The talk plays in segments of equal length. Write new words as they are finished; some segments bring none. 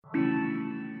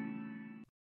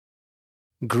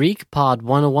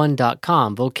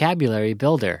GreekPod101.com Vocabulary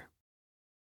Builder.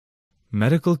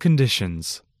 Medical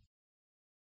conditions.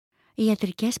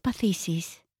 Ιατρικές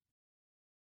παθήσεις.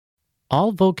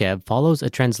 All vocab follows a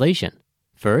translation.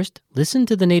 First, listen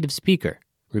to the native speaker.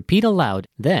 Repeat aloud,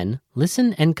 then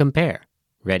listen and compare.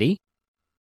 Ready?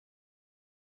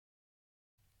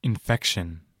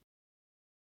 Infection.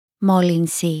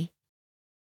 Μόλυνση.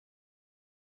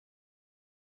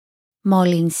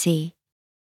 Μόλυνση.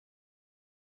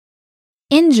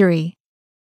 Injury.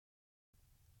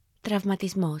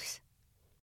 Τραυματισμός.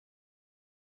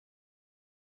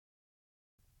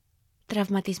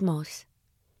 Τραυματισμός.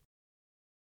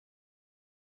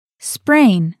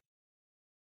 Sprain.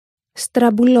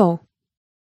 Στραμπουλό.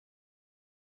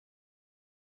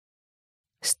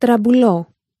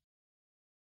 Στραμπουλό.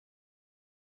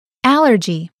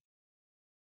 Allergy.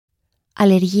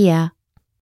 Αλλεργία.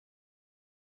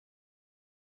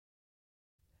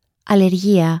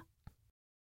 Αλλεργία.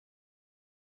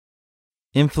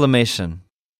 Inflammation.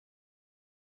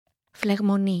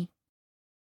 Φλεγμονή.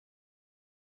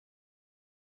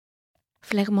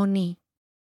 Φλεγμονή.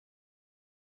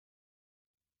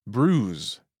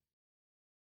 Bruise.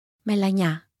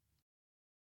 Μελανιά.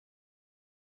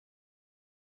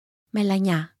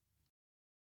 Μελανιά.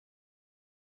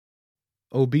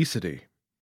 Obesity.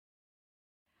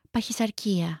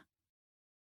 Παχυσαρκία.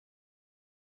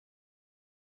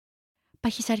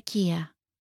 Παχυσαρκία.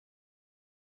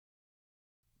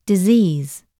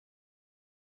 Disease.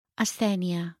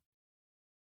 Ασθένεια.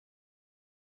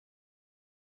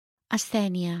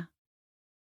 Ασθένεια.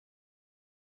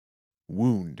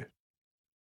 Wound.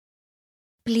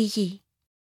 Πληγή.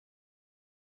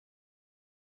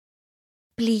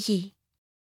 Πληγή.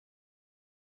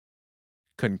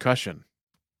 Concussion.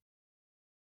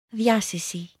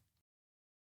 Διάσηση.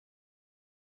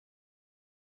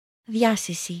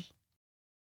 Διάσηση.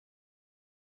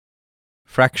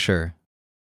 Fracture.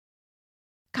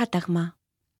 Κάταγμα.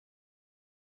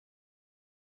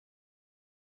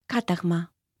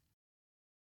 Κάταγμα.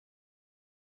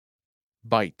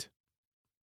 Bite.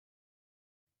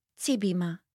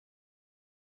 Τσίμπημα.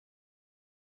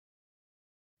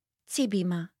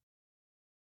 Τσίμπημα.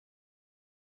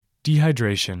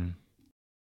 Dehydration.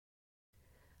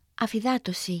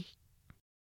 Αφυδάτωση.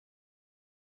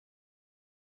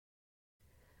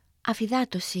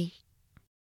 Αφυδάτωση.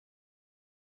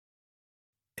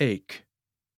 Ache.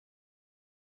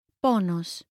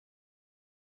 Πόνος.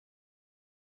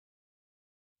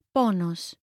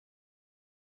 Πόνος.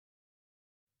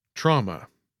 Trauma.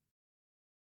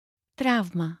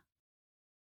 Τραύμα.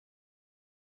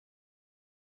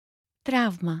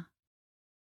 Τραύμα.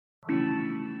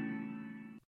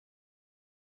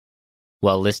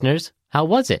 Well, listeners, how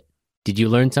was it? Did you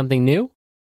learn something new?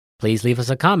 Please leave us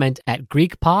a comment at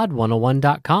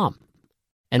GreekPod101.com.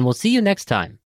 And we'll see you next time.